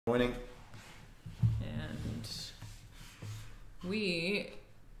Joining. And we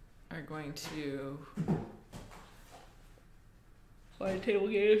are going to play table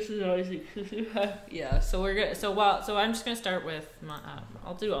games. Yeah, so we're good. So I'm just gonna start with my.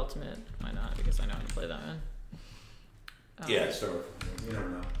 I'll do ultimate. Why not? Because I know how to play that one. Yeah, start with. You never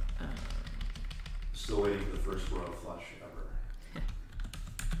know. Still waiting for the first royal flush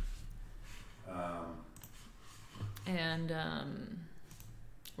ever. And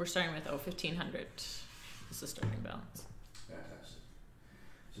we're starting with 1500 is the starting balance. Fantastic.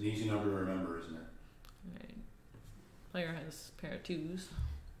 It's an easy number to remember, isn't it? Right. Player has a pair of twos.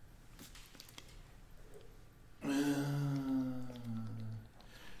 I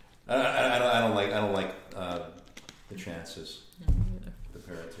don't like the chances. The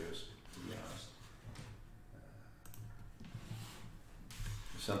pair of twos, to be honest.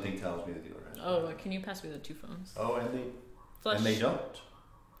 Something tells me the dealer has. Oh, can you pass me the two phones? Oh, and they Flush. And they don't.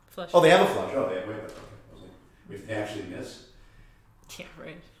 Flush. Oh, they have a flush. Oh, they have. Wait, okay. I was like, if they actually miss. Yeah,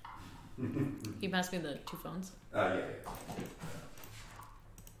 right. Can you pass me the two phones? Yeah.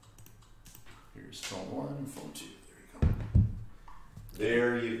 Here's phone one, phone two.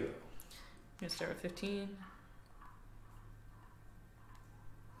 There you go. There you go. I'm gonna start with 15.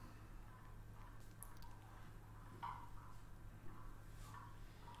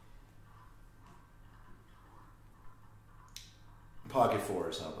 Pocket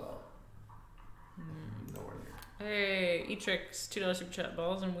fours, how about? Nowhere near. Hey, E-Tricks, $2 super chat,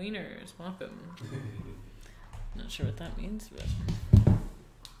 balls and wieners. Welcome. Not sure what that means, but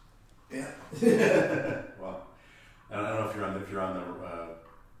yeah. Well, I don't know if you're on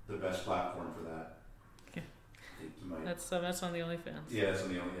the best platform for that. Yeah. You might. That's on the OnlyFans. Yeah, that's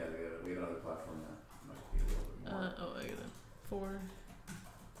on the only. Yeah, we got another platform now. Might be a little bit more. I got a 4.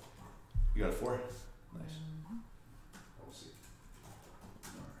 You got a 4. Nice. We'll see.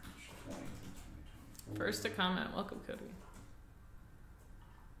 Orange, 20, First to comment. Welcome, Cody.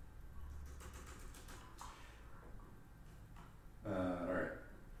 All right.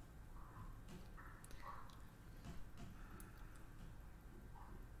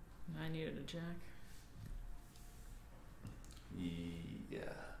 I needed a jack.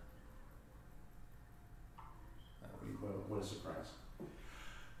 Yeah. What a surprise.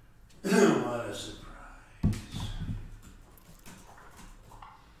 What a surprise.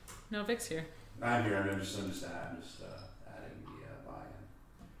 No, Vic's here. I'm here. I'm just adding the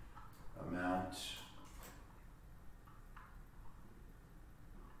buy-in amount.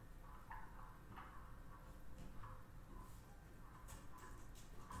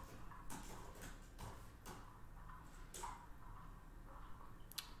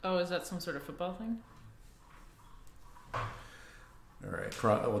 Oh, is that some sort of football thing? All right.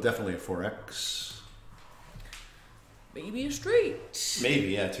 Well, definitely a 4x. Maybe a straight. Maybe,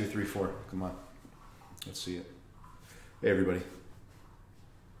 yeah. 2, 3, 4. Come on. Let's see it. Hey, everybody.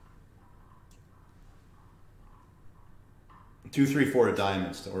 2, 3, 4 of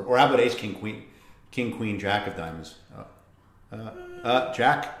diamonds, or how about ace, king, queen, jack of diamonds?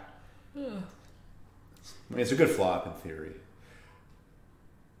 Jack. I mean, it's a good flop in theory.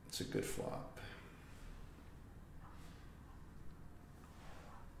 It's a good flop.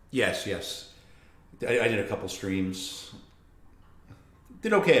 Yes. I did a couple streams.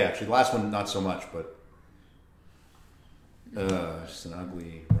 Did okay, actually. The last one, not so much, but just an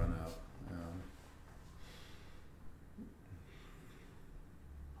ugly run out.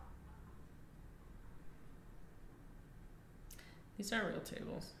 These are real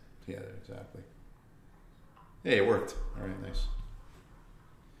tables. Yeah, exactly. Hey, it worked. All right, nice.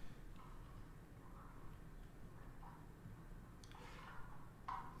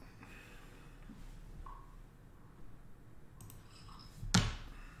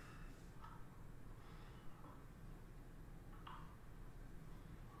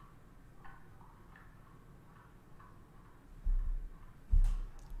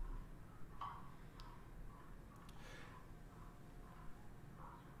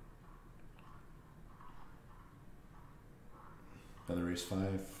 Another race 5.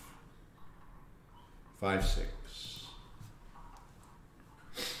 5, 6.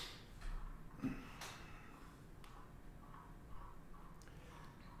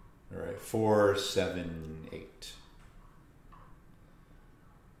 All right, 4, 7, 8.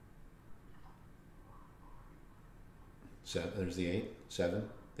 There's the 8, 7.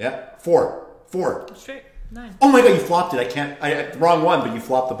 Yeah, 4. Straight. 9. Oh my God, you flopped it. The wrong one, but you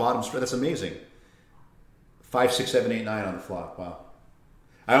flopped the bottom straight. That's amazing. 5, 6, 7, 8, 9 on the flop. Wow.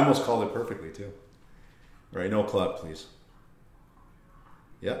 I almost called it perfectly too. All right, no club, please.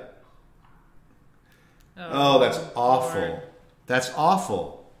 Yep. Oh, that's awful. Lord. That's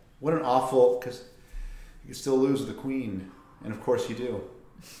awful. What an awful, because you can still lose the queen, and of course you do.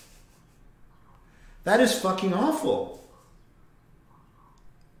 That is fucking awful.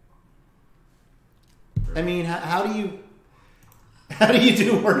 I mean, how do you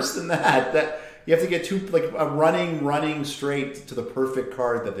do worse than that? That you have to get a running straight to the perfect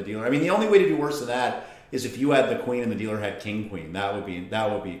card that the dealer. I mean, the only way to do worse than that is if you had the queen and the dealer had king queen. That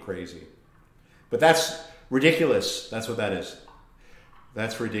would be crazy. But that's ridiculous. That's what that is.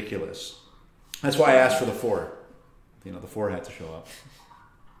 That's ridiculous. That's why I asked for the 4. The 4 had to show up.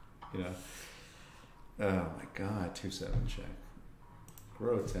 Oh my God, 2-7 check.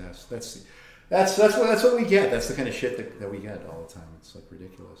 Grotesque. That's what we get. That's the kind of shit that we get all the time. It's like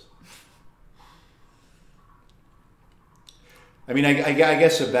ridiculous. I mean, I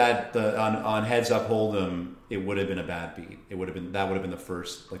guess on heads up hold'em, it would have been a bad beat. That would have been the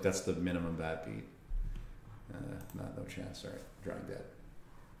first. Like that's the minimum bad beat. No chance. All right, drawing dead.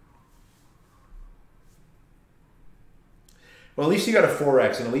 Well, at least you got a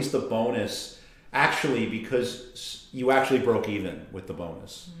 4x, and at least the bonus. Actually, because you actually broke even with the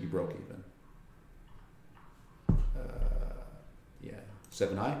bonus. You broke even. Yeah.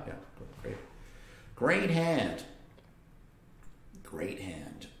 7 high? Yeah. Great. Great hand.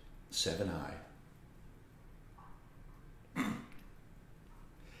 7 high.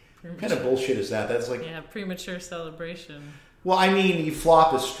 What kind of bullshit is that? That's like... Yeah, premature celebration. Well, I mean, you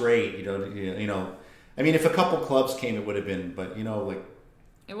flop a straight, you know. I mean, if a couple clubs came, it would have been, but, like...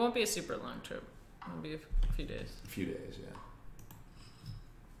 It won't be a super long trip. It'll be a few days. A few days, yeah.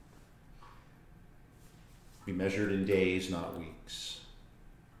 Be measured in days, not weeks.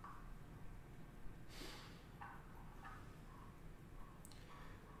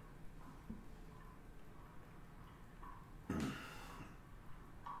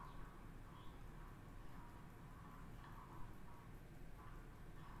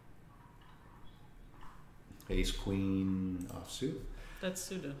 Ace, queen, offsuit. That's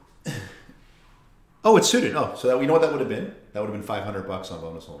suited. Oh, it's suited. Oh, so you know what that would have been? That would have been $500 on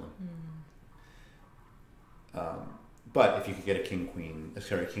bonus hold'em. But if you could get a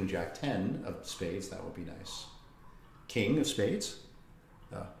king jack 10 of spades, that would be nice. King of spades.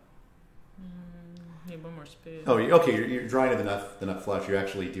 Need one more spade. Oh, okay. You're drawing to the nut flush. You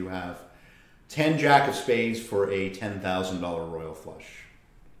actually do have 10 jack of spades for a $10,000 royal flush.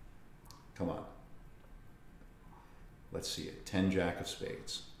 Come on. Let's see it. 10 jack of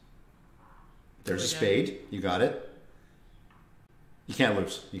spades. There's a spade. You got it. You can't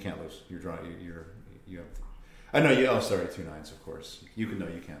lose. You're drawing. You have. I know you. Oh, sorry. 2 9s. Of course. You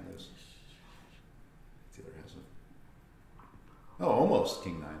can't lose. Dealer has a. Oh, almost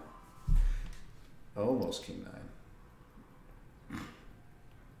king 9. Almost king 9.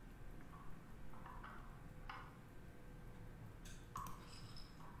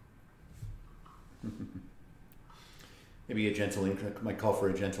 Maybe a gentle increase. Might call for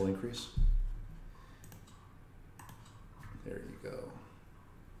a gentle increase. There you go.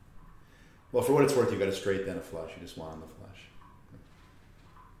 Well, for what it's worth, you got a straight then a flush. You just won the flush.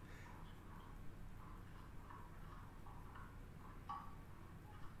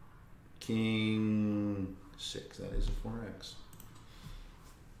 King 6. That is a 4x.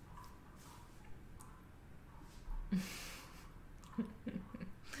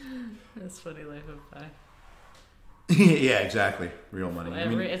 That's funny, life of pi. Yeah, exactly. Real money.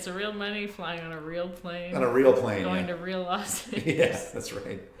 It's a real money flying on a real plane. On a real plane, going to real Las Vegas. Yes, that's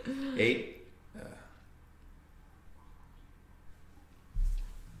right. 8.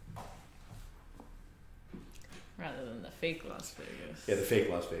 Rather than the fake Las Vegas. Yeah, the fake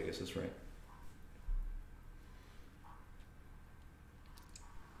Las Vegas. That's right.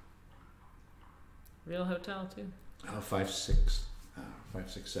 Real hotel too. Oh, 5 6.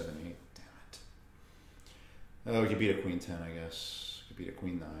 5 6 7 8. Oh, we could beat a queen 10, I guess. We could beat a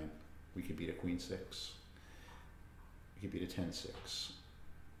queen 9. We could beat a queen 6. We could beat a 10 6.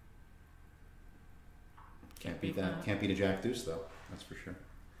 Can't beat that. Can't beat a jack deuce, though. That's for sure.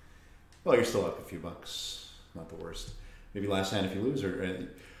 Well, you're still up a few bucks. Not the worst. Maybe last hand if you lose.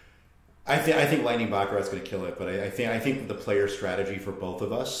 I think Lightning Baccarat's going to kill it, but I think the player strategy for both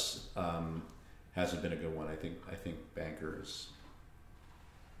of us hasn't been a good one. I think Banker is.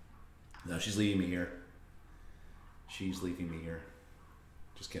 No, she's leaving me here. She's leaving me here.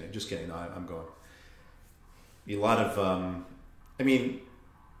 Just kidding. No, I'm going. A lot of, I mean,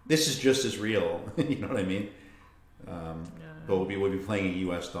 this is just as real. You know what I mean? But we'll be playing in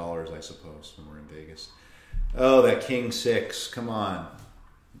U.S. dollars, I suppose, when we're in Vegas. Oh, that king 6. Come on.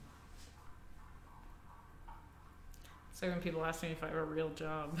 It's like when people ask me if I have a real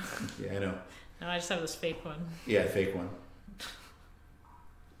job. Yeah, I know. No, I just have this fake one. Yeah, fake one.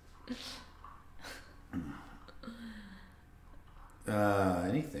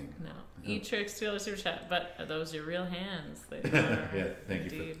 Anything. No. E-Trick, Steeler Super Chat. But are those your real hands? They are. Yeah,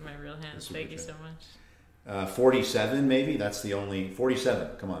 thank you. Indeed, my real hands. Thank you so much. 47, maybe? That's the only...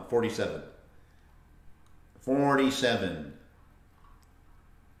 47. Come on, 47. 47.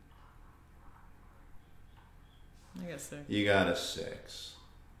 I got 6. You got a 6.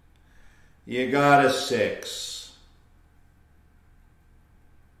 You got a 6.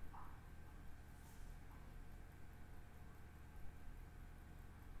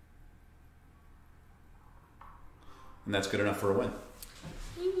 And that's good enough for a win.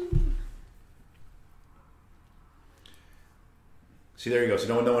 See, there you go. So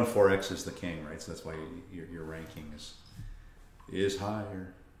no one 4X is the king, right? So that's why your ranking is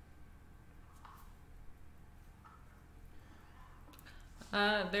higher.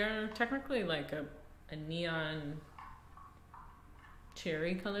 They're technically like a neon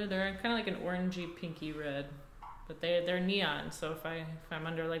cherry color. They're kind of like an orangey, pinky red, but they're neon. So if I'm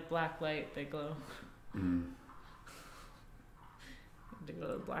under like black light, they glow. They go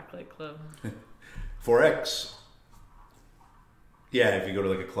to the black light club. 4X. Yeah, if you go to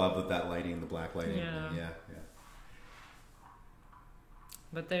like a club with that lighting, the black lighting. Yeah.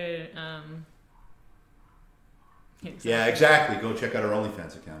 But they're exactly. Yeah, exactly. Go check out our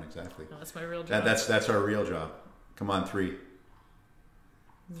OnlyFans account. Exactly. Oh, that's my real job. That's our real job. Come on, 3.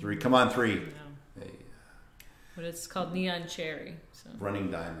 Come on, 3. No. Hey. But it's called neon cherry. So. Running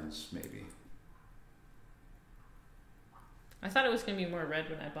diamonds, maybe. I thought it was going to be more red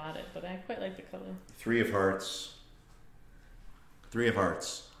when I bought it, but I quite like the color. 3 of hearts. 3 of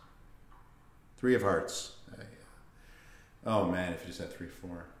hearts. 3 of hearts. Oh man, if you just had 3,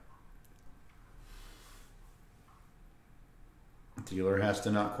 4. Dealer has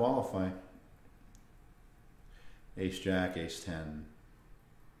to not qualify. Ace Jack, Ace 10.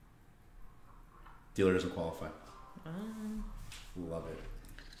 Dealer doesn't qualify. Love it.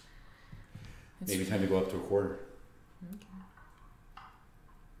 Maybe time to go up to a quarter. Okay.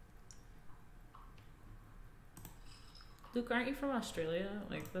 Luke, aren't you from Australia?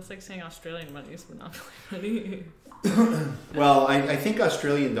 Like, that's like saying Australian money is monopoly money. Well, I think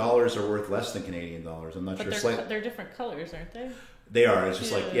Australian dollars are worth less than Canadian dollars. I'm not but sure. They're different colors, aren't they? They are. It's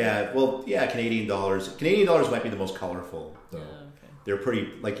just Canadian dollars. Canadian dollars might be the most colorful, though. Yeah, okay. They're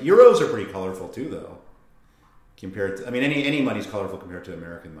pretty, like, euros are pretty colorful, too, though. Compared to, I mean, any money's colorful compared to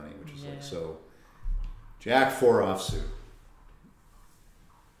American money, which is like, so. Jack 4 offsuit.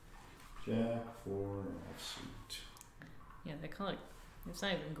 Jack 4 offsuit. Yeah, they call it, it's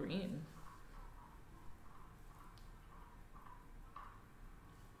not even green.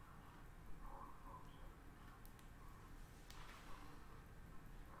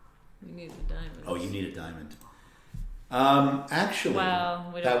 You need a diamond. Oh, you need a diamond. Actually,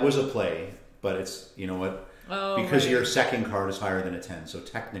 that was a play, but it's, you know what? Oh, because right. your second card is higher than a 10, so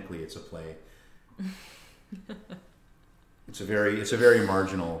technically it's a play. It's a very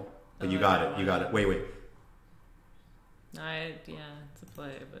marginal, but you got it. You got it. Wait. It's a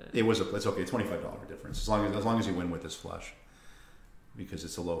play, but It's okay. $25 difference as long as you win with this flush, because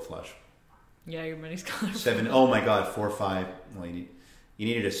it's a low flush. Yeah, your money's colorful. 7. Oh my God, 4, 5. Well, you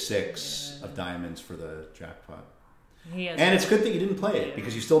needed a 6 of diamonds for the jackpot. And it's good that you didn't play it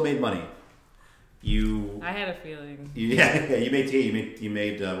because you still made money. I had a feeling. You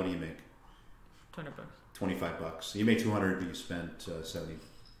made. What do you make? $200. $25. You made 200, but you spent 70.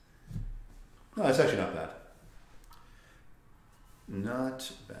 No, that's actually not bad.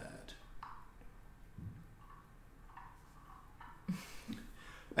 Not bad.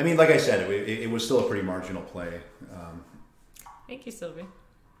 I mean, like I said, it was still a pretty marginal play. Thank you, Sylvie.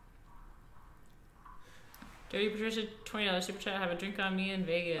 Dirty Patricia, $20 super chat. Have a drink on me in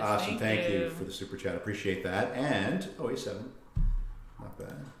Vegas. Awesome. Thank you for the super chat. Appreciate that. And A7. Not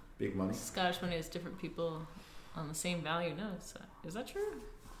bad. Big money. Scottish money is different people on the same value. No, is that true?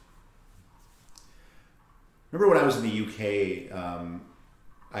 Remember when I was in the UK,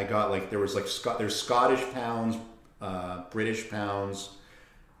 I got there's Scottish pounds, British pounds,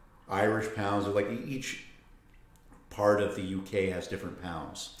 Irish pounds. Like each part of the UK has different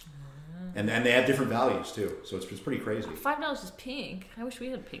pounds. And they have different values too, so it's pretty crazy. $5 is pink. I wish we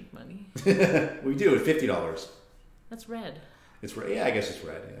had pink money. We do at $50. That's red. It's red. Yeah, I guess it's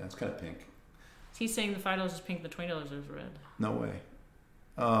red. Yeah, it's kind of pink. He's saying the $5 is pink, the $20 is red. No way.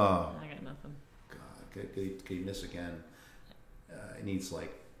 Oh. I got nothing. God, could you miss again? It needs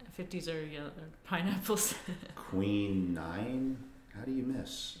like 50s are yellow, pineapples. Queen 9. How do you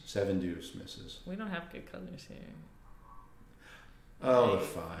miss? 7 deuce misses. We don't have good colors here. Oh, the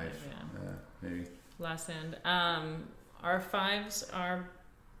 5. Yeah. Maybe. Last hand. Our 5s are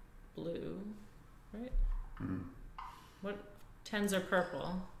blue, right? Mm-hmm. What 10s are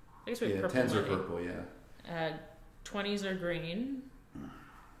purple. I guess we have Yeah, purple 10s are money. purple, yeah. 20s are green.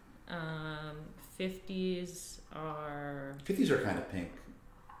 50s are 50s are kind of pink.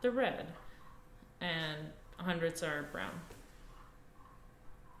 they're red, and 100s are brown.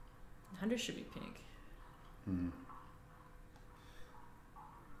 100s should be pink. Mm-hmm.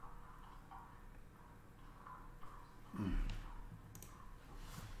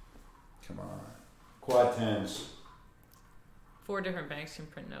 Come on. Quad 10s. 4 different banks can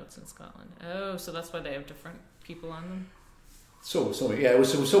print notes in Scotland. Oh, so that's why they have different people on them. So yeah, it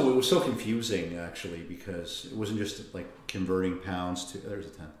was so confusing actually, because it wasn't just like converting pounds to there's a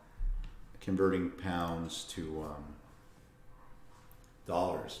 10, converting pounds to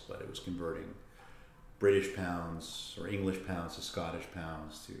dollars, but it was converting British pounds or English pounds to Scottish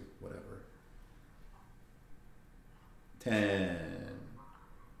pounds to whatever. 10.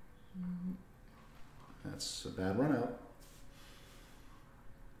 That's a bad run out.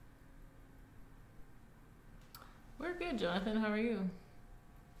 We're good, Jonathan. How are you?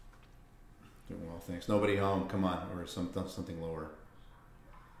 Doing well, thanks. Nobody home. Come on, or something lower.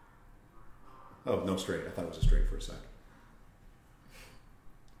 Oh, no straight. I thought it was a straight for a sec.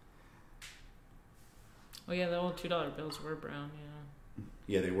 Oh yeah, the old $2 bills were brown. Yeah.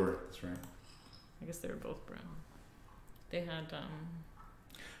 Yeah, they were. That's right. I guess they were both brown. They had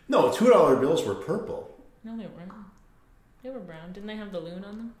No, $2 bills were purple. No, they weren't. They were brown. Didn't they have the loon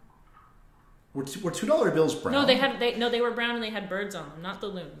on them? Were $2 bills brown? No, they were brown and they had birds on them, not the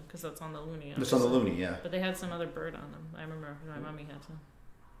loon, because that's on the loonie. It's on the loonie, yeah. But they had some other bird on them. I remember my mommy had some.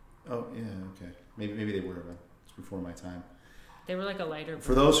 Oh yeah, okay. Maybe they were, but it's before my time. They were like a lighter bird.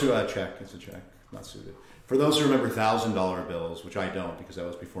 For those who check, it's a check, not suited. For those who remember $1,000 bills, which I don't because that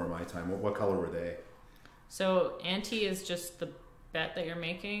was before my time. What color were they? So ante is just the bet that you're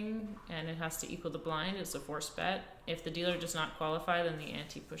making, and it has to equal the blind. It's a forced bet. If the dealer does not qualify, then the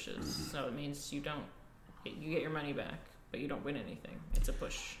ante pushes. Mm-hmm. So it means you get your money back, but you don't win anything. It's a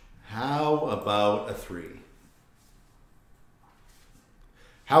push. How about a 3?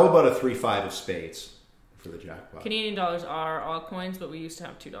 How about a 3-5 of spades for the jackpot? Canadian dollars are all coins, but we used to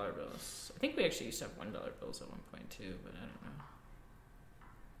have $2 bills. I think we actually used to have $1 bills at one point too, but I don't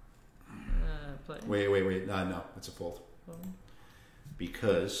know. Play. Wait. No, it's a fold.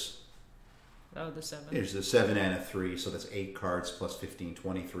 Because the 7. There's a 7 and a 3, so that's 8 cards plus 15,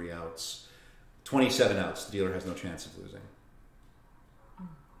 23 outs. 27 outs. The dealer has no chance of losing.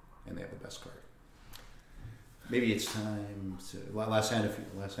 And they have the best card. Maybe it's time to last hand if you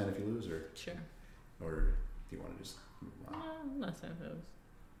lose, or sure. Or do you want to just move on? No, last hand if I lose.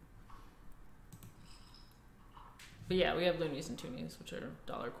 But yeah, we have loonies and toonies, which are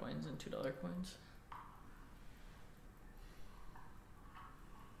dollar coins and $2 coins.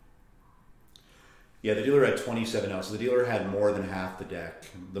 Yeah, the dealer had 27 outs. So the dealer had more than half the deck,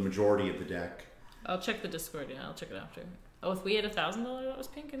 the majority of the deck. I'll check the Discord. Yeah, I'll check it after. Oh, if we had $1,000 that was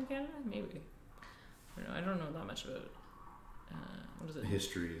pink in Canada, maybe. I don't know that much about. What is it?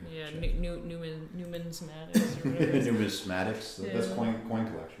 History. Yeah, numismatics or whatever. Numismatics. Yeah. That's coin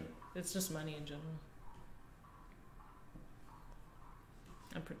collection. It's just money in general.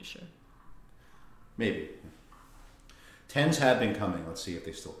 I'm pretty sure. Maybe. 10s have been coming. Let's see if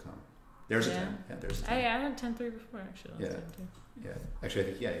they still come. There's a 10. Yeah, there's a 10. I had 10-3 before, actually. Yeah. Actually, I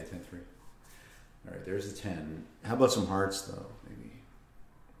think, yeah, 10-3. All right, there's the 10. How about some hearts, though, maybe?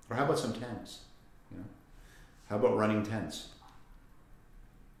 Or how about some 10s? You know? How about running 10s?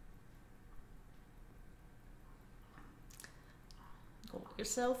 Got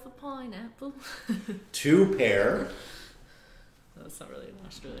yourself a pineapple. 2 pair. That's not really an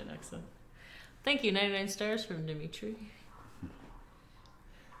Australian accent. Thank you, 99 stars from Dimitri.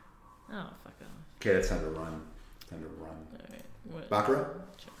 Oh, fuck off. Okay, that's time to run. Alright. What? Baccarat?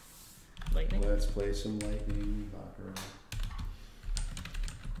 Sure. Lightning? Let's play some lightning Baccarat.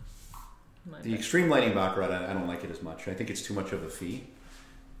 The extreme lightning Baccarat, I don't like it as much. I think it's too much of a fee,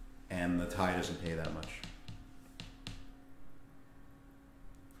 and the tie doesn't pay that much.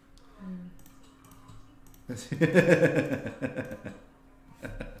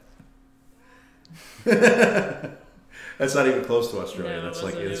 That's not even close to Australia. No, that's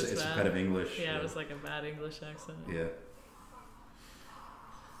like it's some kind of English. Yeah, it was like a bad English accent. Yeah.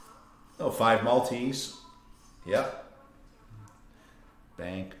 Oh, 5 Maltese. Yep.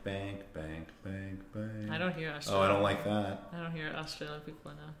 Bank. I don't hear Australian. Oh, I don't like that. I don't hear Australian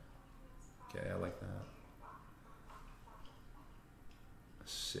people enough. Okay, I like that.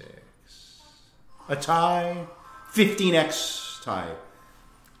 6. A tie. 15x tie.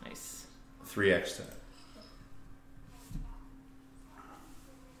 Nice. 3x tie.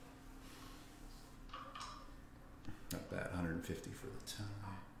 Not bad. 150. 50 for the tie.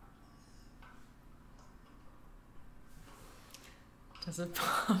 Doesn't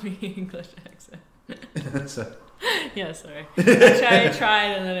pop me English accent. So, yeah, sorry. I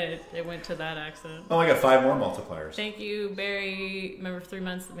tried and then it went to that accent. oh, I got 5 more multipliers. Thank you, Barry, member of 3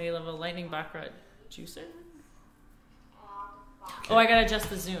 months that made level lightning baccarat juicer. Okay. Oh, I gotta adjust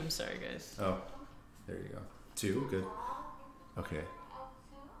the zoom. Sorry, guys. Oh, there you go. 2, good. Okay.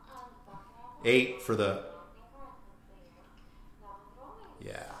 8 for the...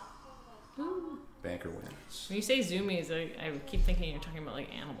 Yeah. Ooh. Banker wins. When you say zoomies, I keep thinking you're talking about like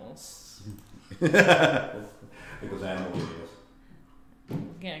animals. It was animal videos.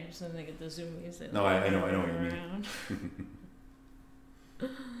 Yeah, I'm just thinking they get the zoomies. They No, I know what you mean.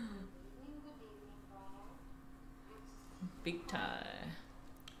 Big tie.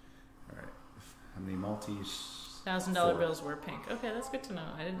 All right. How many multis? $1,000 4. bills were pink. Okay, that's good to know.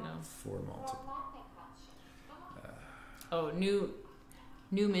 I didn't know. 4 multi. Oh,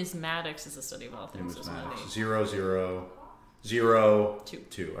 numismatics is a study of all things. Numismatics. 0, 0, 0, 2.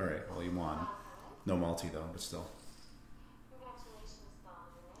 2. All right. Well, you won. No multi though, but still.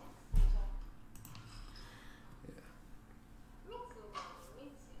 Yeah.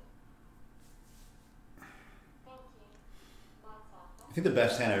 I think the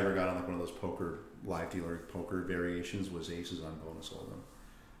best hand I ever got on like one of those poker live dealer poker variations was aces on bonus hold'em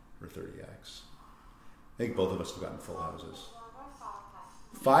for 30x. I think both of us have gotten full houses.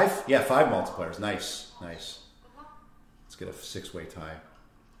 5? Yeah, 5 multipliers. Nice, nice. Let's get a 6-way tie.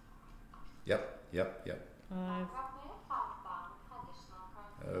 Yep. 5.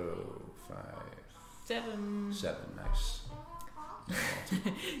 Oh, 5. 7. 7, nice.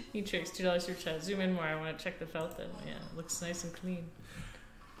 He tricks $2 for chat. Zoom in more. I want to check the felt then. Yeah, it looks nice and clean.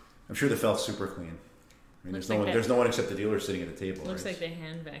 I'm sure the felt's super clean. I mean, Looks there's no one except the dealer sitting at the table. Looks right? like they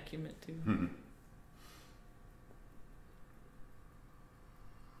hand vacuum it too. Mm-hmm.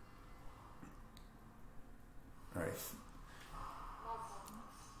 All right.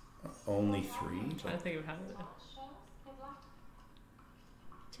 Only 3. I'm trying to think of how to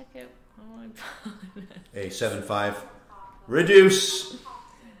check it. Oh my god. A 7, 5. Reduce.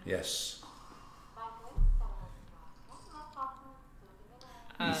 Yes.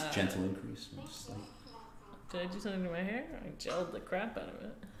 Gentle increase. Did I do something to my hair? I gelled the crap out of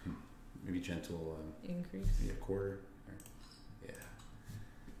it. Maybe gentle Increase. maybe a quarter. Yeah.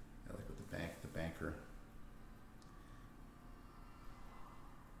 I like with the banker.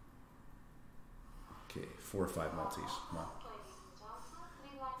 Okay, 4 or 5 multis. Come on.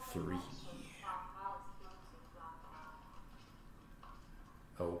 3.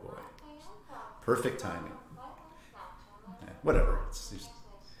 Oh boy. Perfect timing. Yeah, whatever. It's just,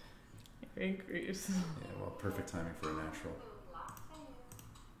 Increase. yeah, well, perfect timing for a natural.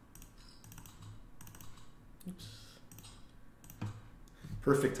 Oops.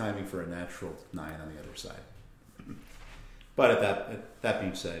 Perfect timing for a natural 9 on the other side. But at that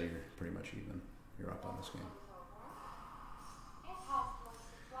being said, you're pretty much even. You're up on this game.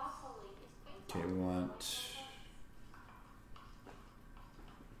 Okay, we want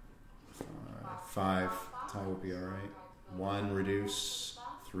 5. Tie would be all right. 1 reduce.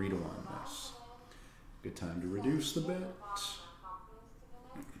 3 to 1. Nice. Good time to reduce the bet.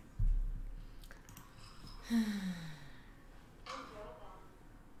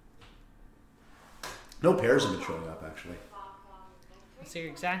 No pairs have been showing up actually. So you're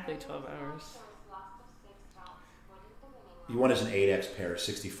exactly 12 hours. You want is an 8x pair,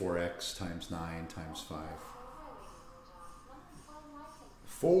 64x times 9 times 5.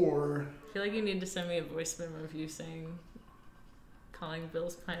 4. I feel like you need to send me a voice memo of you saying, calling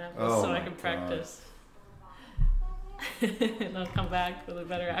Bill's pineapples Oh so I my can God. practice. And I'll come back with a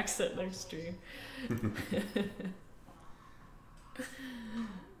better accent next stream.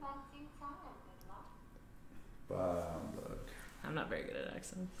 Bah humbug. I'm not very good at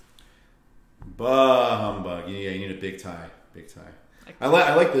accents. Bah humbug. Yeah, you need a big tie. Big tie. I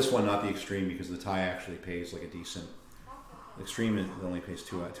like this one, not the extreme, because the tie actually pays like a decent. The extreme it only pays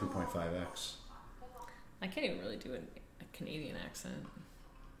 2.5x. I can't even really do a Canadian accent.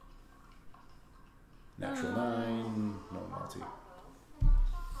 Natural 9, no multi.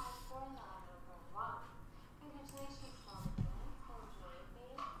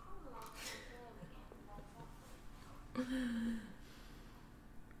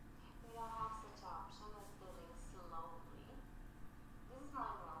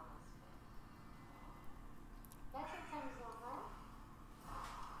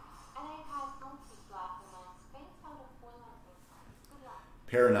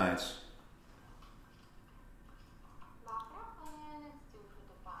 Pair of 9s.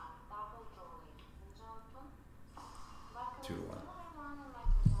 2 to 1.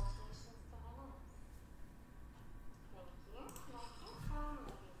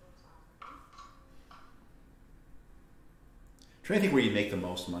 trying to think where you make the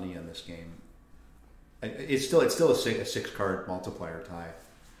most money in this game. It's still a 6-card multiplier tie.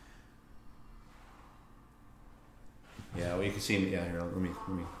 Yeah, well, you can see. Yeah, here. Let me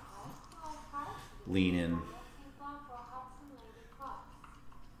lean in.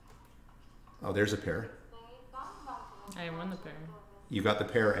 Oh, there's a pair. I won the pair. You got the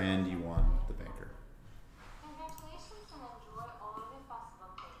pair and you won the banker.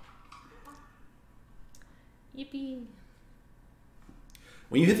 Yippee!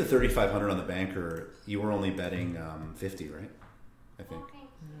 When you hit the 3,500 on the banker, you were only betting 50, right? I think.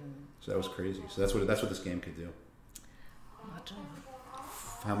 So that was crazy. So that's what this game could do.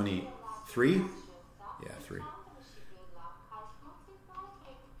 How many? 3? Yeah, 3.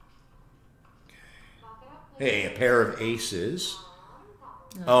 Hey, a pair of aces.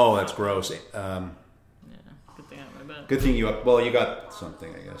 Oh, that's gross. Yeah, good thing I have my bet. Good thing you got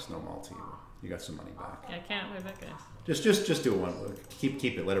something, I guess. No multi. You got some money back. Yeah, I can't wait back, guys. Just do one. Keep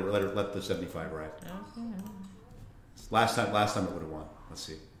it. Let the 75 ride. Okay. Last time it would have won. Let's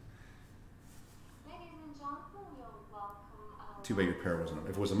see. Too bad your pair wasn't.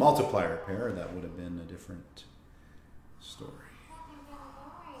 If it was a multiplier pair, that would have been a different story.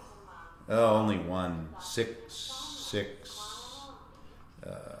 Oh, only one. 6. Yeah.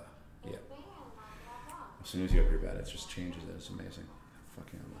 As soon as you up your bet, it just changes it. It's amazing. How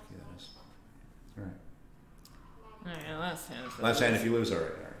fucking unlucky that is. All right. Alright, last hand. Last hand if you lose. All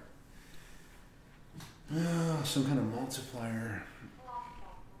right. Some kind of multiplier.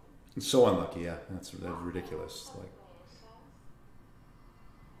 It's so unlucky. Yeah, that's ridiculous. Like,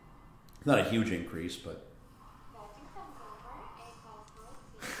 not a huge increase, but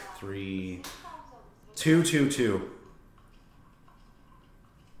 3, 2, 2, 2.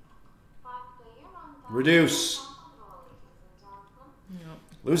 Reduce. Yep.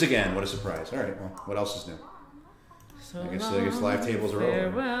 Lose again. What a surprise. All right. Well, what else is new? So I guess live tables are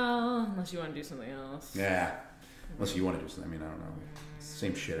over. Well, unless you want to do something else. Yeah. Unless you want to do something. I mean, I don't know.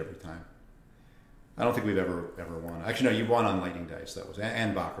 Same shit every time. I don't think we've ever won. Actually, no. You won on Lightning Dice. That was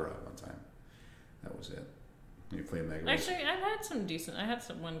and Baccarat one time. That was it. You play Mega. Actually, I had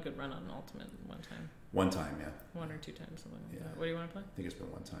one good run on Ultimate one time. One time, yeah. 1 or 2 times, something like Yeah. that. What do you want to play? I think it's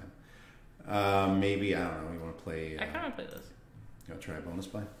been one time. Maybe, I don't know. You want to play... I kind of play this. You want to try a bonus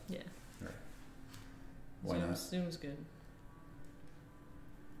play? Yeah. All right. Why not? Zoom's good.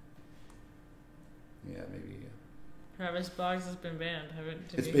 Yeah, maybe. Travis Boggs has been banned.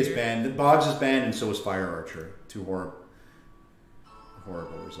 It's banned. Boggs is banned, and so is Fire Archer. 2 horrible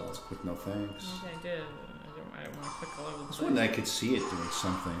results. Click no thanks. Okay, I did. I don't want to click all over the place. This one I could see it doing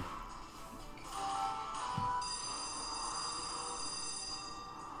something.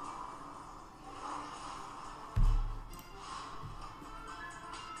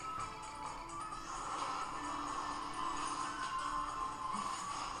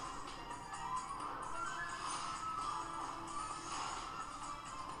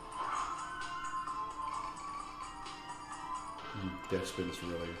 Deadspin's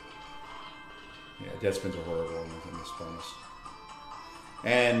really... Yeah, Deadspin's a horrible one in this bonus.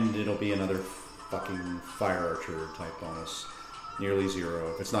 And it'll be another fucking Fire Archer type bonus. Nearly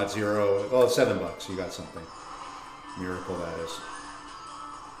 0. If it's not 0, well, it's $7. You got something. Miracle that is.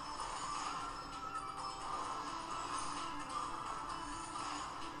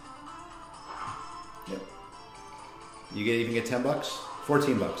 Yep. You even get $10?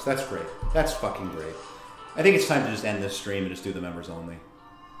 $14. That's great. That's fucking great. I think it's time to just end this stream and just do the members only.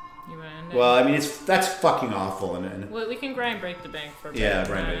 You want to end it? Well, I mean, that's fucking awful. And well, we can grind break the bank for a bit. Yeah,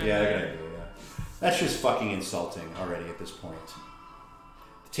 grind break. Yeah, good idea. Yeah, that's just fucking insulting already at this point.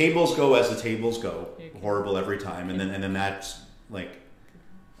 The tables go as the tables go. Horrible every time, and then that's like,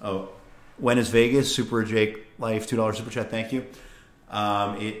 oh, when is Vegas? Super Jake Life $2 super chat. Thank you.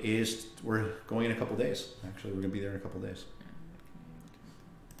 It is. We're going in a couple days. Actually, we're gonna be there in a couple days.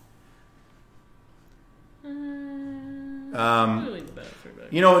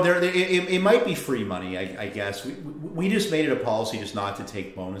 You know, it might be free money. I guess we just made it a policy just not to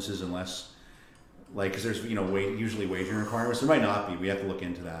take bonuses unless, like, because there's usually wagering requirements. There might not be. We have to look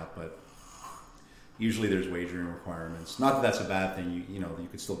into that, but usually there's wagering requirements. Not that that's a bad thing. You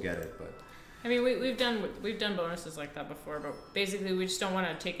could still get it, but I mean, we've done bonuses like that before, but basically we just don't want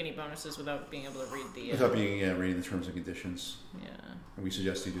to take any bonuses without being able to read the reading the terms and conditions. Yeah, and we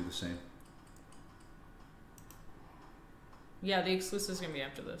suggest you do the same. Yeah, the exclusive is going to be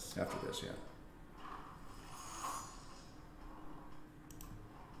after this. After this, yeah.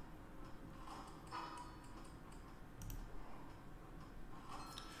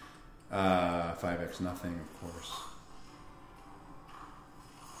 Uh, 5x nothing, of course.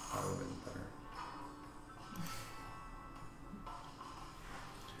 That would have been better.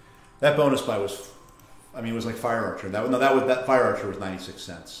 That bonus buy was, I mean, it was like Fire Archer. That Fire Archer was 96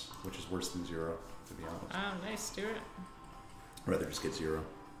 cents, which is worse than 0, to be honest. Oh, nice, Stuart. I'd rather just get 0.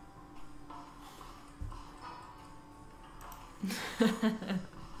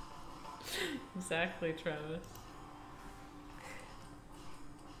 Exactly, Travis.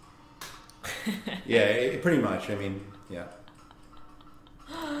 Yeah, pretty much. I mean, yeah.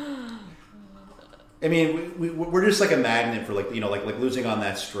 I mean, we're just like a magnet for like, you know, like losing on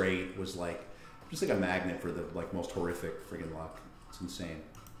that straight was like just like a magnet for the like most horrific friggin' luck. It's insane.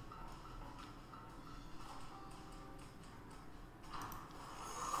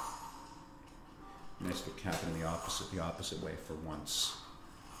 Nice to cap it in the opposite way for once.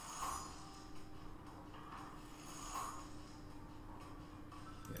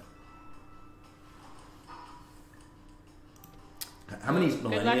 Yeah. How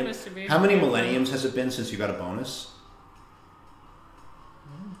many millenniums has it been since you got a bonus?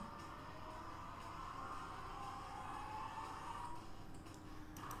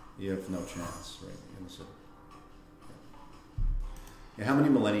 You have no chance, right? Yeah, how many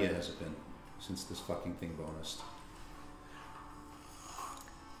millennia has it been since this fucking thing bonused?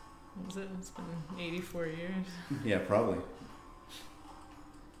 What was it? It's been 84 years. Yeah, probably.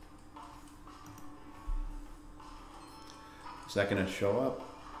 Is that going to show up?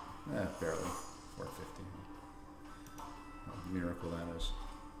 Barely. 450. What a miracle that is.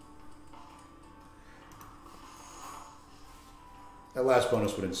 That last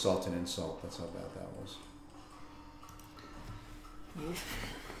bonus would insult an insult. That's how bad that was.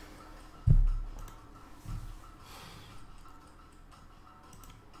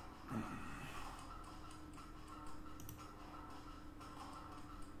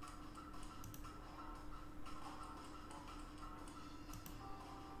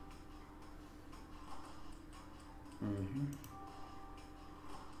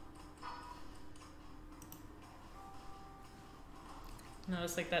 No,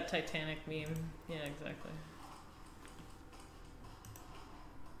 it's like that Titanic meme. Yeah, exactly.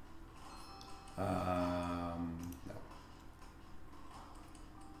 No.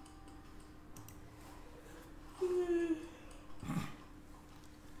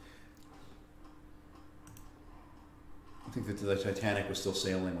 I think that the Titanic was still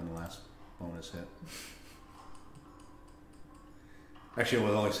sailing when the last bonus hit. Actually, it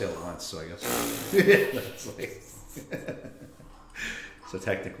only sailed once, so I guess that's like. So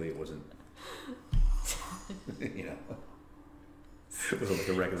technically, it wasn't. You know, it was like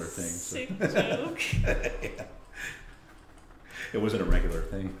a regular thing. Sick So. joke. Yeah. It wasn't a regular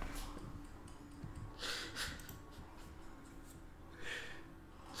thing.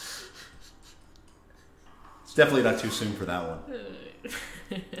 It's definitely not too soon for that one.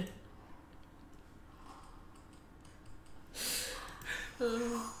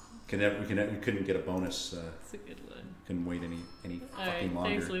 We couldn't get a bonus. It's a good one. Couldn't wait any All fucking right, longer.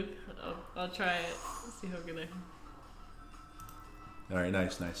 thanks, Luke. I'll try it. See how good I can. All right,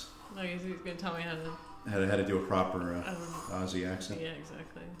 nice. No, he's gonna tell me how to. How to do a proper Aussie accent. Yeah,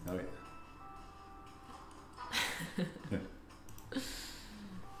 exactly. Oh yeah.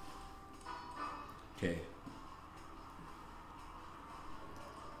 Okay.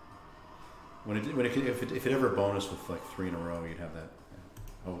 If it ever bonus with like 3 in a row, you'd have that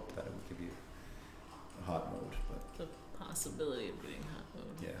hope that it would give you a hot mode, but The possibility of getting hot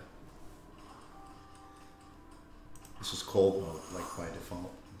mode. yeah. This is cold mode, like by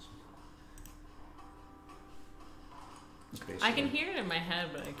default. I can hear it in my head,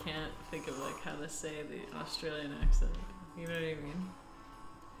 but I can't think of like how to say the Australian accent. You know what I mean?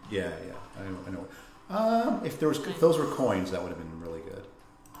 Yeah, I know. If those were coins, that would have been really good.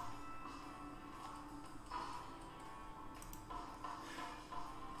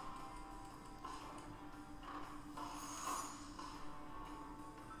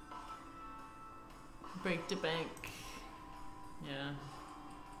 Break the bank. Yeah.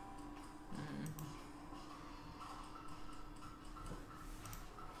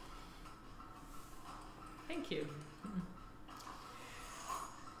 Thank you.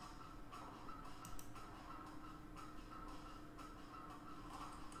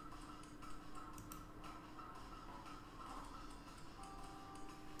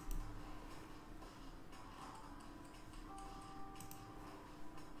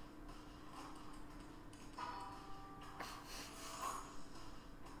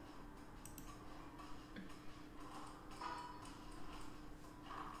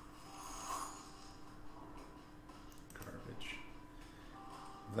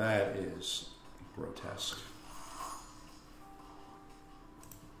 That is grotesque.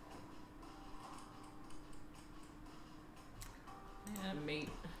 Yeah, mate.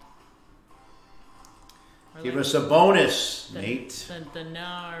 Give us a bonus, Nate. The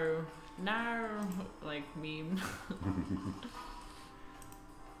no, like meme.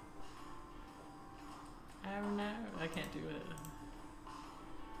 Oh no, I can't do it.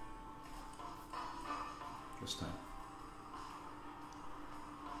 This time.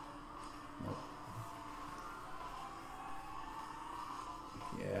 Nope.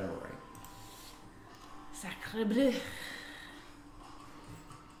 Yeah, right. Sacre bleu.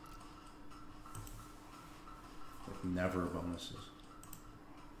 Like never bonuses.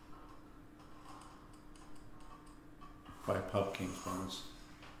 By Pub King's bonus.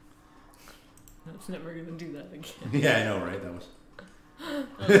 I was never gonna do that again. Yeah, I know, right? That was.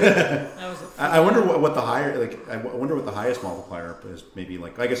 That was I wonder what the higher, like, I wonder what the highest multiplier is. Maybe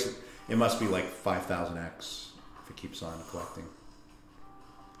like, I guess it must be like 5,000x if it keeps on collecting.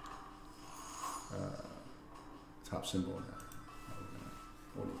 Top symbol in that.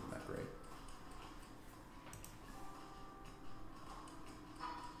 Wasn't even that great.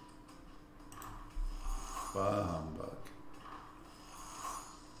 Bah humbug.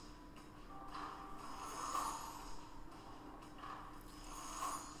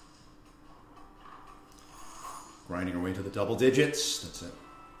 Grinding our way to the double digits. That's it.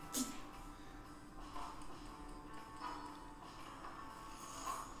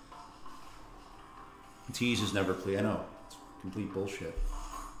 Tease is never clear. I know. It's complete bullshit.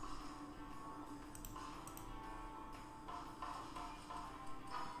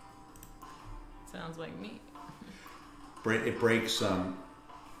 Sounds like me. It breaks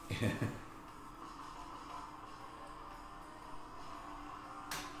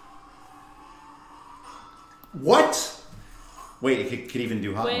What? Wait, it could even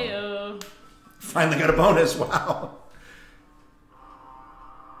do hot mode. Finally got a bonus. Wow.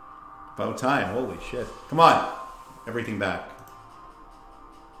 About time. Holy shit. Come on. Everything back.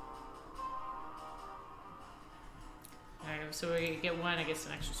 Alright, so we get one, I guess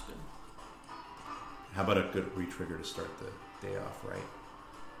an extra spoon. How about a good re-trigger to start the day off, right?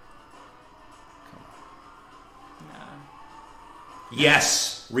 Come on. No.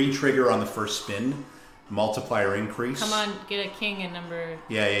 Yes! Re-trigger on the first spin. Multiplier increase. Come on, get a king in number...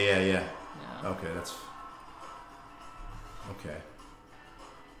 Yeah. No. Okay, that's... Okay.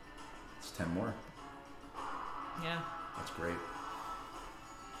 It's 10 more. Yeah. That's great.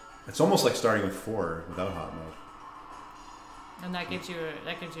 It's almost like starting with 4 without hot mode. And that gives you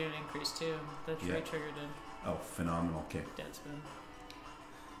an increase too. The re-trigger did. Oh, phenomenal. Okay. Dead spin.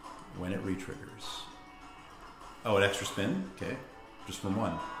 When it re-triggers. Oh, an extra spin? Okay. Just from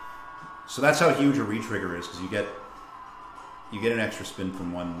 1. So that's how huge a re-trigger is, because you get an extra spin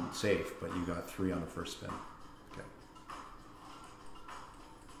from 1 safe, but you got 3 on the first spin. Okay.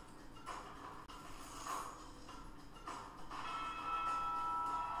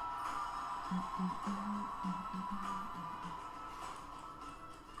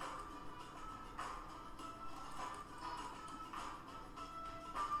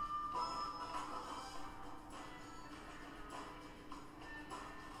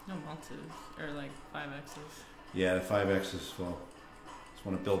 No multis, or like 5x's. Yeah, the 5x's, well, just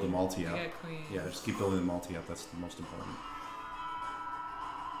want to build the multi up. I got queen. Yeah, just keep building the multi up. That's the most important.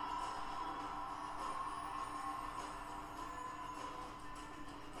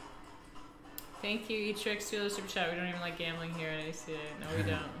 Thank you, E-Trix, to the super chat. We don't even like gambling here at ACA. No, we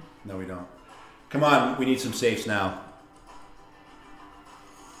don't. No, we don't. Come on, we need some safes now.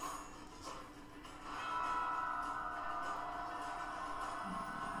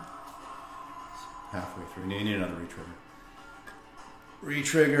 Halfway through. We need another re-trigger.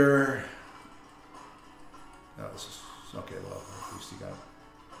 Re-trigger. Oh, this is... Okay, well, at least you got...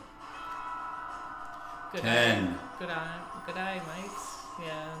 Good 10. Eye. Good eye, mates.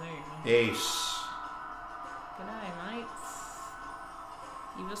 Yeah, there you go. Ace. Good eye, mates.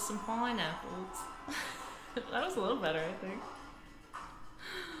 Give us some pineapples. That was a little better, I think.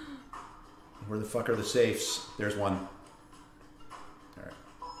 Where the fuck are the safes? There's one. Alright.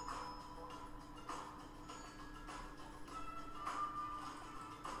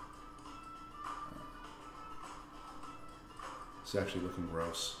 It's actually looking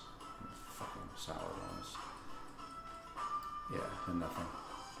gross. Fucking sour ones. Yeah, and nothing.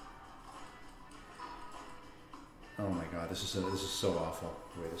 Oh my god, this is so awful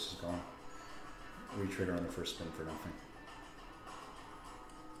the way this is going. Re-trigger on the first spin for nothing.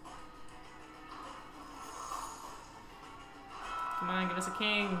 Come on, give us a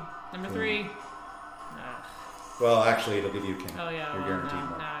king. Number 3. Ugh. Well, actually, it'll give you a king. Oh yeah, You're guaranteed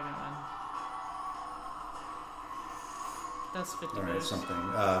one. now I got one. That's 50 All right, boost. something.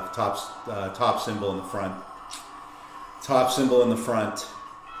 Top symbol in the front. Top symbol in the front.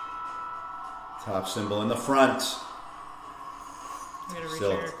 Top symbol in the front. We gotta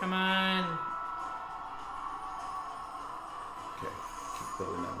Still. retrigger. Come on. Okay, keep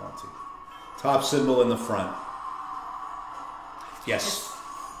building that multi. Top symbol in the front. Yes.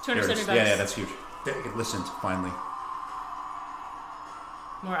 It's There it 270 is. bucks. Yeah, that's huge. It listened, finally.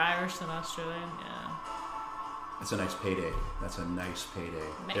 More Irish than Australian. Yeah. That's a nice payday. That's a nice payday.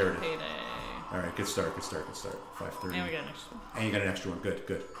 Make There a it is. payday. All right, good start, good start, good start. 530. And we got an extra one. And you got an extra one. Good,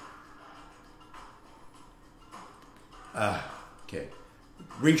 good. Okay.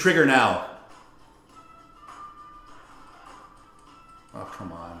 Re-trigger now. Oh,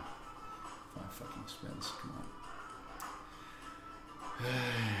 come on. 5 fucking spins. Come on.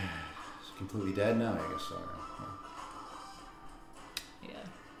 It's completely dead now, I guess. All right. Yeah.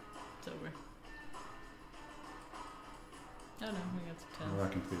 It's over. Oh no, we got some 10. Well,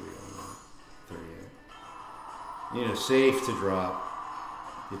 not completely over. 38. You need a safe to drop.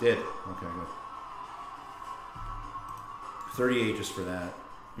 You did. Okay, good. 38 just for that.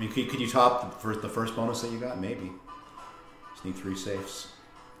 I mean, could you top the first bonus that you got? Maybe. Just need 3 safes.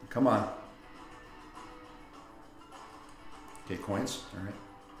 Come on. Okay, coins. All right.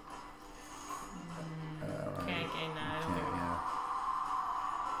 Can't gain that. I don't Can't, think. yeah.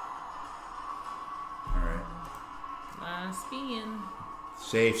 All right. Last spin.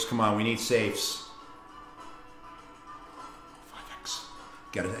 Safes. Come on, we need safes. 5x.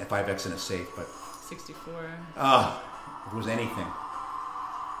 Got a 5x in a safe, but 64. if it was anything.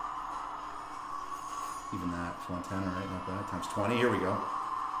 Even that. 110, all right, not bad. Times 20. Here we go.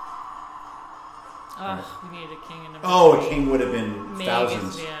 Oh, we needed a king and number Oh, three. a king would have been Megas,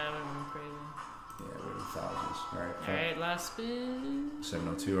 thousands. Yeah, it would have been crazy. Yeah, it would have been thousands. All right. All right, last spin.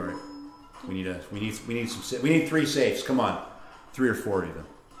 702. All right. We need 3 safes. Come on. 3 or 4 even.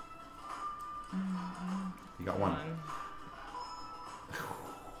 You got one.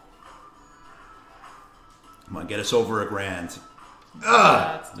 Come on, get us over $1,000.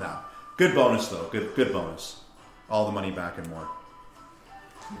 No. Good bonus though. Good bonus. All the money back and more.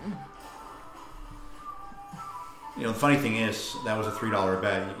 You know, the funny thing is that was a $3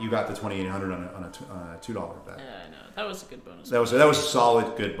 bet. You got the 2,800 on a $2 bet. Yeah, I know. That was a good bonus. That was a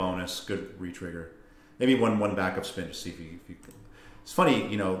solid, good bonus, good retrigger. Maybe one backup spin to see if you could. It's funny,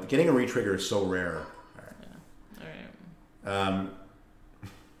 you know, getting a retrigger is so rare. All right. Yeah. All right.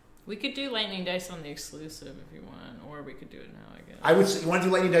 We could do lightning dice on the exclusive if you want, or we could do it now, I guess. I would say, you want to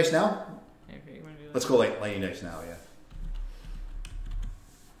do lightning dice now? Okay, you want to do that? Let's go lightning dice now, yeah.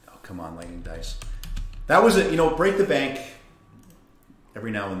 Oh, come on, lightning dice. That was it, you know, break the bank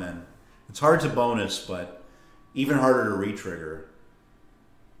every now and then. It's hard to bonus, but even harder to retrigger.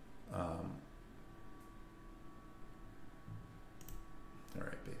 All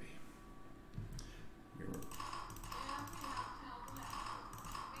right, baby.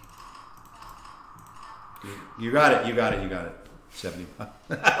 You got it. 70.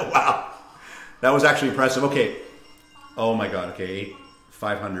 Wow. That was actually impressive. Okay. Oh my God. Okay.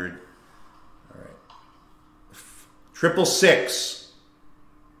 500. All right. 666.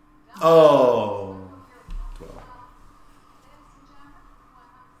 Oh. 12.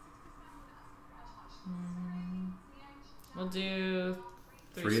 We'll do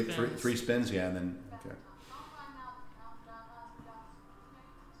three spins. Three spins, yeah, and then okay.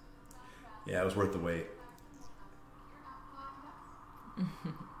 Yeah, it was worth the wait.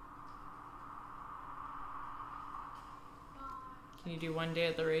 Can you do one day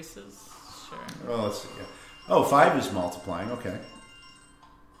at the races? Sure. Oh, let's see. Yeah. Oh, 5 is multiplying. Okay,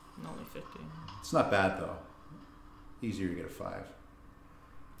 I'm only 50. it's not bad though. Easier to get a 5.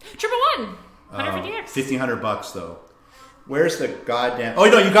 Triple one. 150x. $1,500 though. Where's the goddamn? Oh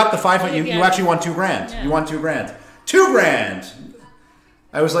no, you got the 500. You actually won $2,000. Yeah. You won $2,000. $2,000.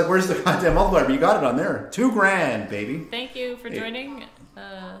 I was like, where's the goddamn multiplier? But you got it on there. $2,000, baby. Thank you for joining.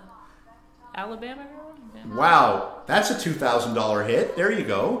 Alabama girl. Yeah. Wow, that's a $2,000 hit. There you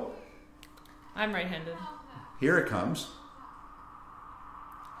go. I'm right-handed. Here it comes.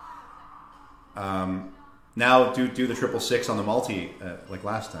 Now do the 666 on the multi like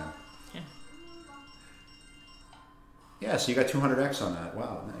last time. Yeah. Yeah, so you got 200x on that.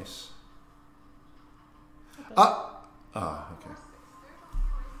 Wow, nice. Okay.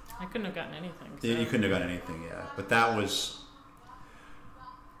 I couldn't have gotten anything. So. You couldn't have got anything, yeah. But that was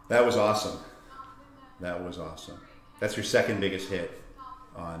awesome. That was awesome. That's your second biggest hit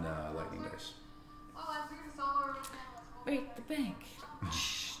on Lightning Dice. Break the bank.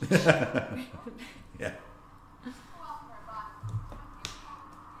 Yeah.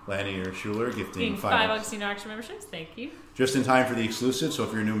 Lanier Schuler gifting 5 allcasinoaction memberships. Thank you. Just in time for the exclusive. So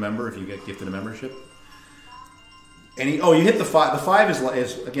if you're a new member, if you get gifted a membership, you hit the 5. The 5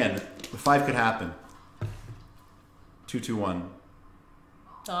 is again The 5 could happen. 2-2-1.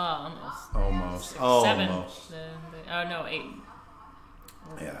 Oh, almost. Almost. 6, Oh, 7. almost. Oh no, 8.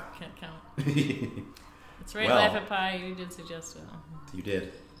 Oh, Yeah. Can't count. It's right, Well. Life at Pi. You did suggest it. You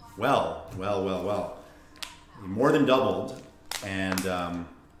did. Well. You more than doubled. And, I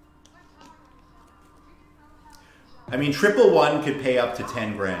mean, 111 could pay up to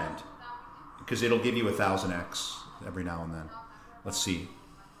 10 grand. Because it'll give you 1,000x every now and then. Let's see.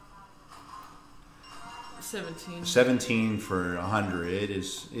 17. 17 for 100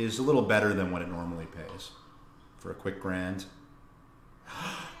 is a little better than what it normally pays. For a quick grand.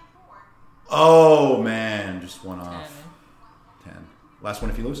 Oh, man. Just one off. 10. Last one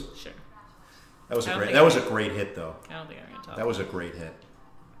if you lose? Sure. That was a great hit, though. I don't think I'm going to talk. That was a great hit.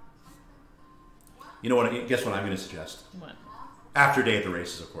 You know what? Guess what I'm going to suggest? What? After Day at the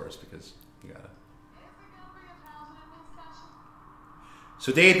Races, of course, because you got to.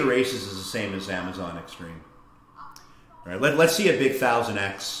 So Day at the Races is the same as Amazon Extreme. All right, let's see a big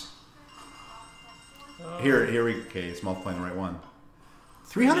 1,000x. Oh. Here we okay. It's multiplying the right one.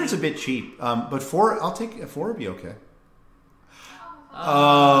 300 is a bit cheap, but 4. I'll take 4. Would be okay.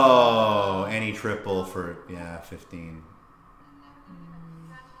 Oh, any triple for 15.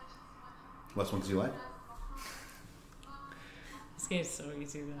 Last one because you like. This game's so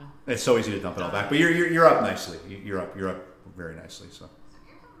easy though. It's so easy to dump it all back, but you're up nicely. You're up very nicely. So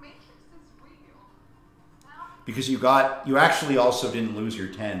because you actually also didn't lose your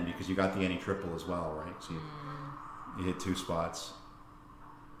 10 because you got the any triple as well, right? So you hit 2 spots.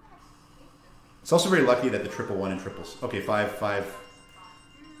 It's also very lucky that the 111 and triples. Okay, 5. You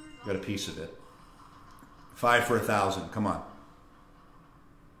got a piece of it. 5 for 1,000. Come on.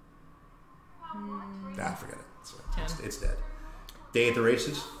 Forget it. It's dead. Day at the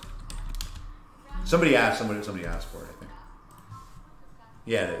Races. Somebody asked for it. I think.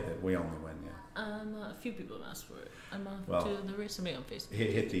 Yeah, we only win. Yeah. A few people have asked for it. I'm off to the race. Somebody on Facebook.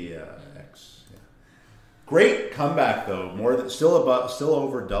 Hit the X. Yeah. Great comeback though. Still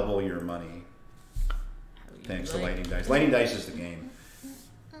over double your money. Thanks to Lightning Dice. Lightning Dice is the game.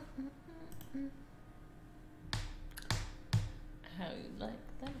 How you like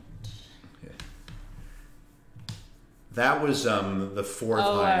that? Yeah. That was the 4th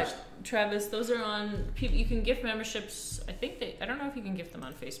highest. Travis, those are on. People, you can gift memberships. I don't know if you can gift them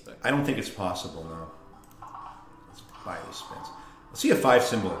on Facebook. I don't think it's possible. No. Let's buy these spins. Let's see a 5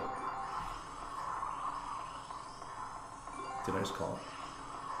 symbol. Did I just call it?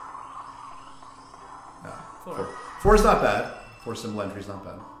 4. 4 is not bad. 4 symbol entry is not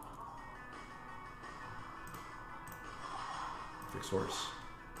bad. Fixed horse.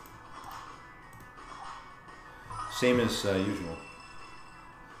 Same as usual.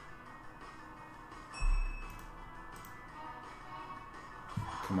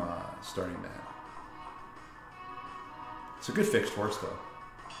 Come on, starting man. It's a good fixed horse though.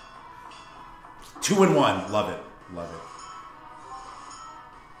 2 and 1. Love it.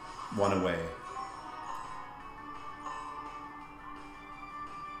 1 away.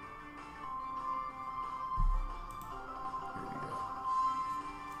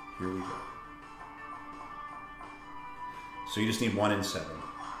 Here we go. So you just need 1 and 7.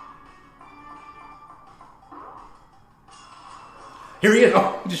 Here he is.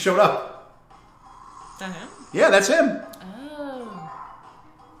 Oh, he just showed up. Is that him? Yeah, that's him. Oh.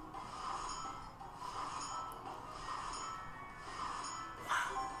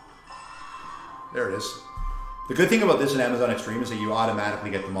 There it is. The good thing about this in Amazon Extreme is that you automatically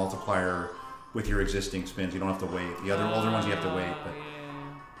get the multiplier with your existing spins. You don't have to wait. The older ones you have to wait. But Yeah.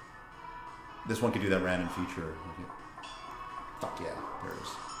 this one could do that random feature. Okay. Fuck yeah. There it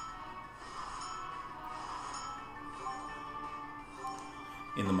is.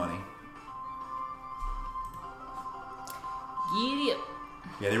 In the money. Giddy up.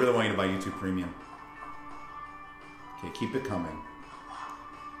 Yeah, they really want you to buy YouTube Premium. Okay, keep it coming.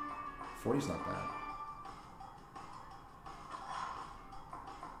 40's not bad.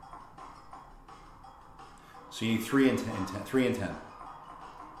 So you need 3 and 10. 3 and 10.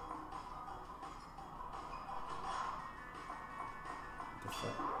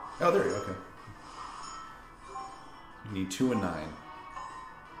 Oh, there you go. Okay. You need 2 and 9.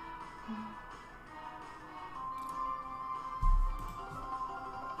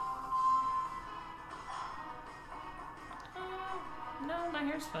 No, my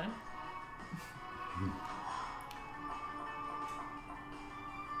hair's fine.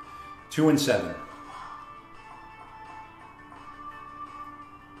 2 and 7.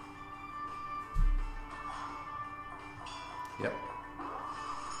 Yep.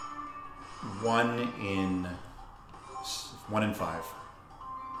 1 in 5.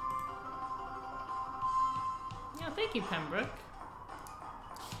 thank you, Pembroke.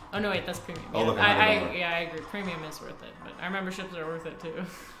 Oh no, wait, that's premium. Oh, look, I agree. Premium is worth it, but our memberships are worth it too.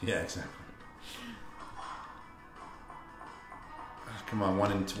 Yeah, exactly. Come on,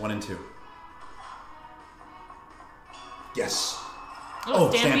 one and two. Yes. Oh,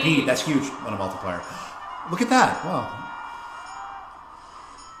 Stampede. That's huge on a multiplier. Look at that. Wow.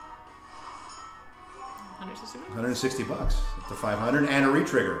 160 bucks. Up to 500 and a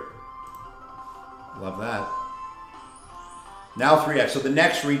retrigger. Love that. Now 3x. So the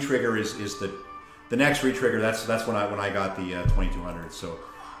next retrigger is the next retrigger. That's when I got the 2200. So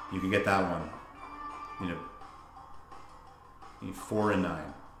you can get that one. You need 4 and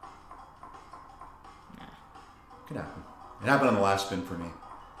 9. Yeah. Could happen. It happened on the last spin for me.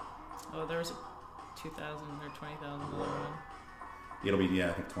 Oh, there was a 2,000 or 20,000 one. It'll be,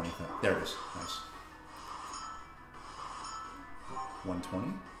 I think 20,000. There it is. Nice.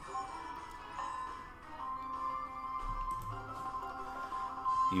 120.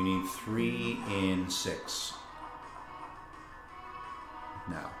 You need 3 in 6.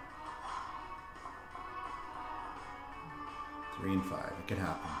 Now. 3 and 5. It could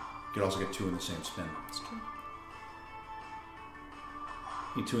happen. You could also get 2 in the same spin. That's true.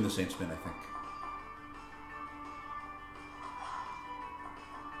 You need 2 in the same spin, I think.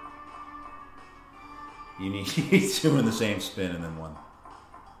 You need 2 in the same spin and then 1.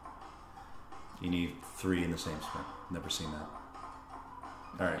 You need 3 in the same spin. Never seen that.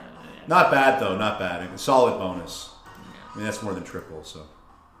 All right. Yeah. Not bad, though. Not bad. A solid bonus. Yeah. I mean, that's more than triple, so.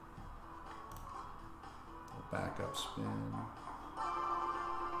 Little backup spin.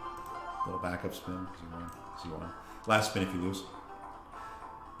 Little backup spin. Because you won. Last spin if you lose.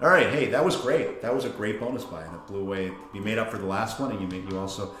 All right. Hey, that was great. That was a great bonus buy. And it blew away. You made up for the last one, and you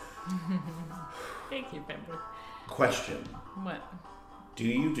also... Thank you, Pembroke. Question. What? Do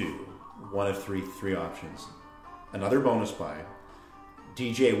you do one of three options? Another bonus buy,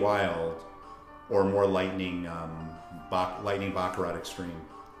 DJ Wild, or more Lightning Baccarat Extreme?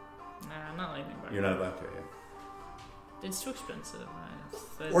 Nah, not Lightning Baccarat. You're not okay, yeah. It's too expensive.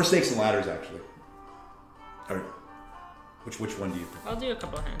 Or Snakes and Ladders, actually. All right. Which one do you think? I'll do a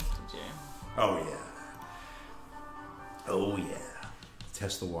couple of hands, DJ. Oh, yeah. Oh, yeah.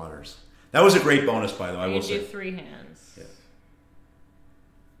 Test the waters. That was a great bonus buy, though, I will say. You do 3 hands. Yeah.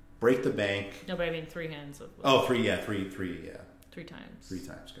 Break the bank. No, but I mean 3 hands. Oh, 3, yeah. 3, yeah. 3 times. 3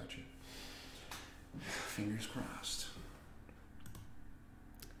 times, gotcha. Fingers crossed.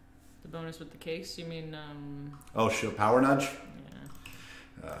 The bonus with the case, you mean... Oh, sure. Power Nudge?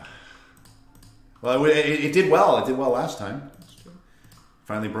 Yeah. Well, it did well. It did well last time. That's true.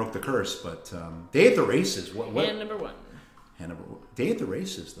 Finally broke the curse, but Day at the Races. What? Hand number 1. Day at the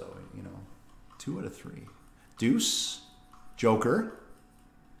Races, though, 2 out of 3. Deuce, Joker.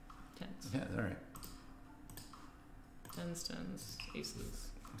 10s. Yeah, all right. 10s, aces.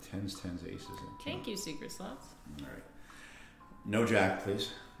 10s, aces. And Thank you, Secret Slots. All right. No jack,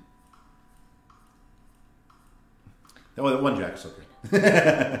 please. Oh, 1 jack's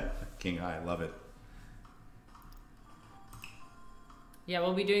okay. King high, love it. Yeah,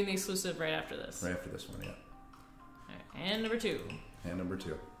 we'll be doing the exclusive right after this. Right after this one, yeah. All right, hand number 2. Hand number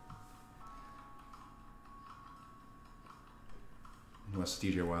 2. Unless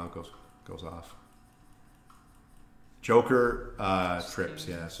DJ Wild goes off. Joker trips,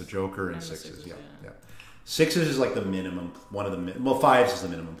 yeah. So Joker and 6s, yeah. 6s is like the minimum. One of the 5s is the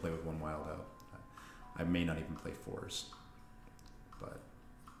minimum play with 1 wild out. I may not even play 4s, but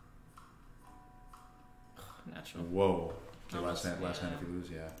natural. Whoa! Okay, Almost, last hand if you lose,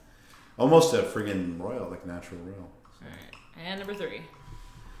 yeah. Almost a friggin' royal, like natural royal. So. All right, and number 3.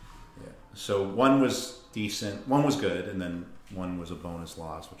 Yeah. So 1 was decent, 1 was good, and then 1 was a bonus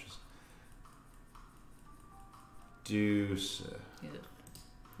loss, which is deuce. Yeah.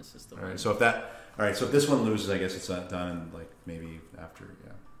 This is the all one. right. So if this one loses, I guess it's not done. And like maybe after,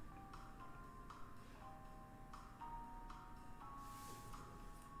 yeah.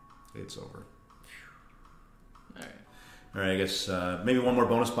 It's over. All right. All right. I guess maybe 1 more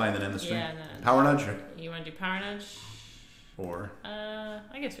bonus buy and then end the stream. Yeah. No. Power nudge. You want to do power nudge? Or.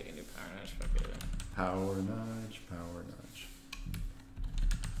 I guess we can do power nudge. Fuck it. Power nudge. Power nudge.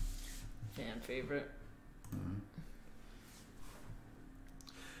 Fan favorite. Mm-hmm.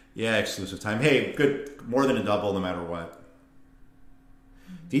 Yeah, exclusive time. Hey, good. More than a double, no matter what.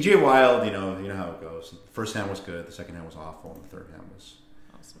 Mm-hmm. DJ Wild, you know how it goes. The first hand was good. The second hand was awful, and the third hand was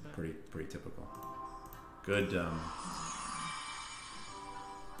pretty typical. Good. Oh,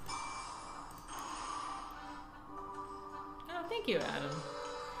 thank you, Adam.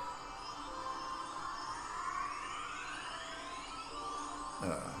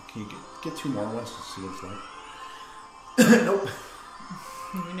 Can you get 2 more ones to see what it's like? Nope.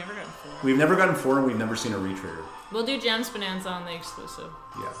 We never got 4. We've never gotten 4, and we've never seen a retrigger. We'll do Gems Bonanza on the exclusive.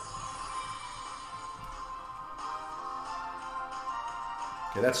 Yeah.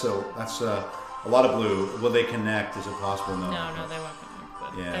 Okay, that's a lot of blue. Will they connect? Is it possible? No. No, they won't connect.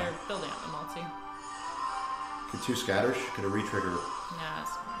 But Yeah. they're building up the multi. Could 2 scatters? Could a retrigger? Nah,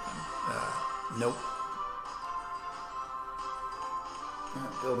 it's not fun. Nope.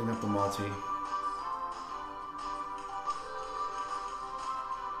 Not building up the multi.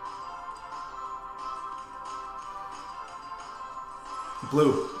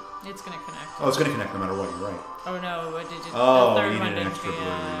 Blue. It's gonna connect. Oh, it's gonna connect no matter what. You're right. Oh no! What did you? Oh, the third you one needed an didn't. extra blue.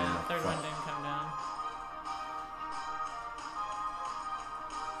 Yeah. Third Fuck. one didn't come down.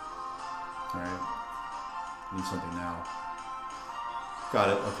 All right. Need something now. Got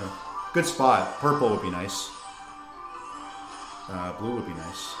it. Okay. Good spot. Purple would be nice. Blue would be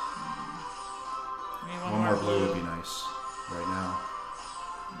nice. Maybe One more blue would be nice right now.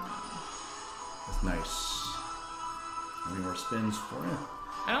 That's nice. How many more spins for you?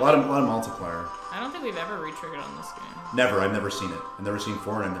 A lot of multiplier. I don't think we've ever retriggered on this game. Never. I've never seen it. I've never seen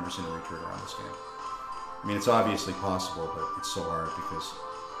 4, and I've never seen a retrigger on this game. I mean, it's obviously possible, but it's so hard because.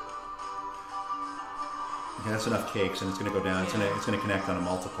 Okay, that's enough cakes, and it's going to go down. Yeah. It's going to connect on a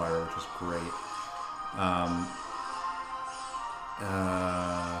multiplier, which is great.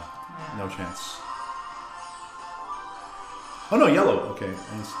 No chance. Oh no, yellow. Okay,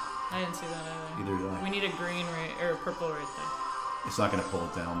 I didn't see that either. Either did I. We need a green or purple right there. It's not going to pull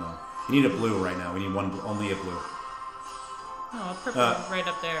it down though. You need a blue right now. We need only a blue. No, a purple right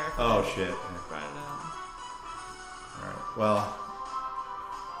up there. Oh shit. Yeah. Brought it up. All right. Well,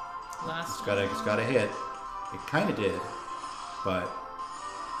 Last it's got to hit. It kind of did, but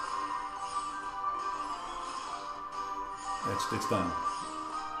it's done.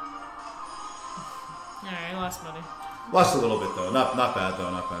 All right, lost money. Lost a little bit though. Not bad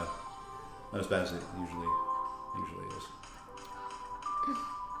though. Not bad. Not as bad as it usually is.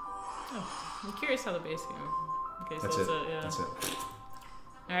 Oh, I'm curious how the base game. Okay, so That's it's it. yeah. That's it.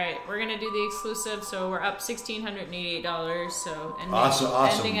 All right, we're gonna do the exclusive. So we're up $1,688. So Awesome.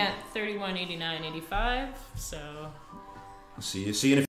 ending at $31.89.85. So See you in a